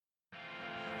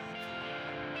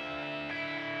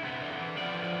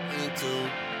into.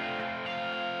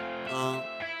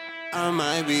 I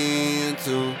might be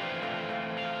into.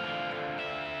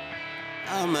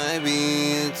 I might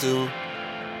be into.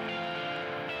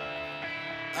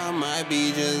 I might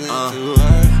be just into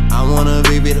her. I want a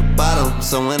baby at the bottom,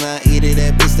 so when I eat it,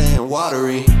 that bitch staying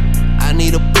watery. I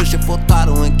need to push it full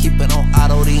throttle and keep it on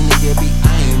auto. These niggas be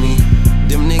eyeing me.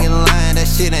 Them niggas lying, that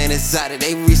shit ain't exotic.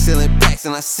 They reselling packs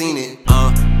and I seen it.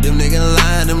 Them niggas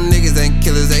lying, them niggas ain't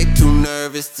killers. They too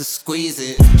nervous to squeeze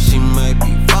it. She might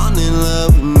be falling in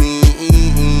love with me.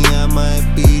 I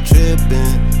might be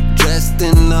tripping. Dressed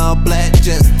in all black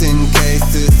just in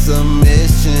case it's a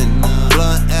mission.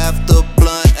 Blunt after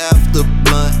blunt after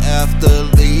blunt after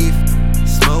leaf.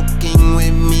 Smoking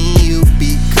with me, you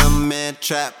become mad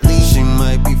trap leaf. She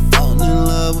might be falling in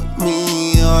love with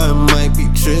me, or I might be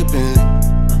tripping.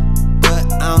 But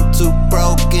I'm too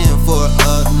broken for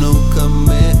a new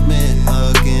commitment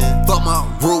again. Fuck my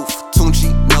roof,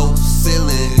 Tunchi, no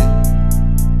ceiling.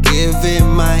 Give it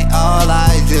my all,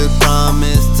 I just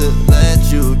promise to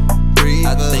let you breathe.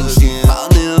 I think she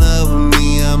falling in love with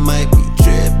me, I might be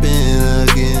tripping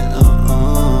again.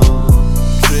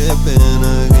 Tripping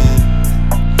again.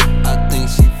 I think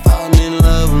she falling in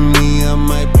love with me, I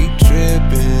might be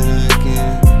tripping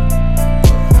again.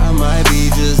 I might be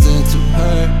just into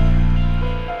her.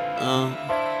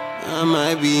 I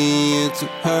might be into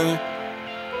her.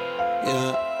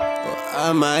 Yeah.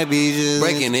 I might be just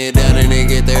breaking it down and it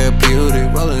get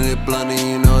therapeutic. Rolling it blunt and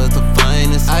you know it's the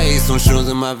finest. I ate some shrooms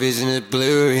and my vision is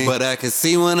blurry, but I can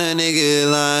see when a nigga is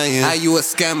lying. How you a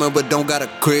scammer but don't got a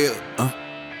crib?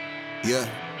 Yeah.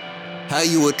 How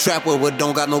you a trapper but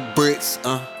don't got no bricks?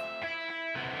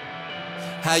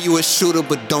 How you a shooter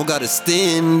but don't got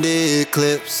extended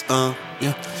clips?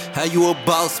 Yeah. How you a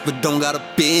boss but don't got a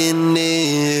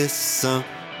business?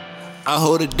 I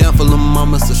hold it down for lil'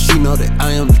 mama so she know that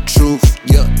I am the truth.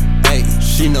 Yeah, hey,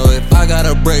 she know if I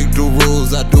gotta break the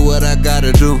rules, I do what I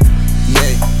gotta do.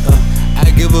 Yeah,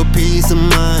 I give her peace of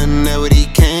mind, that what he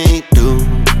can't do.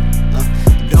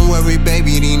 Don't worry,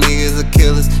 baby, these niggas are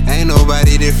killers. Ain't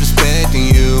nobody disrespecting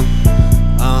you.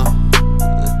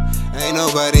 Ain't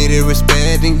nobody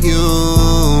disrespecting you.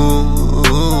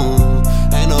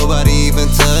 Ain't nobody even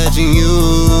touching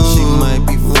you. She might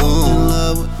be falling in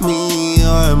love with me, or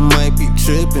I might be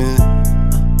tripping.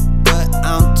 But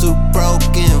I'm too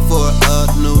broken for a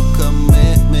new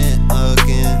commitment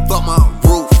again. Fuck my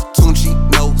roof, Tunchi,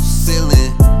 no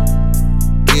ceiling.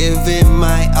 Give it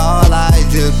my all, I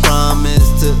just promise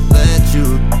to let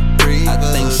you breathe. I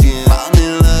think she falling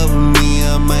in love with me,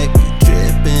 I might be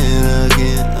tripping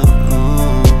again.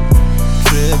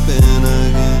 Tripping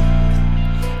again.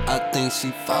 I think she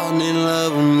falling in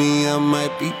love with me, I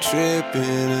might be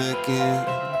tripping again.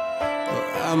 Or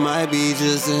I might be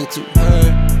just into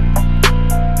her.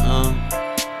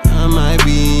 I might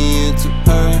be into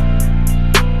her.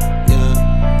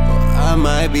 Yeah. Or I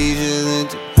might be just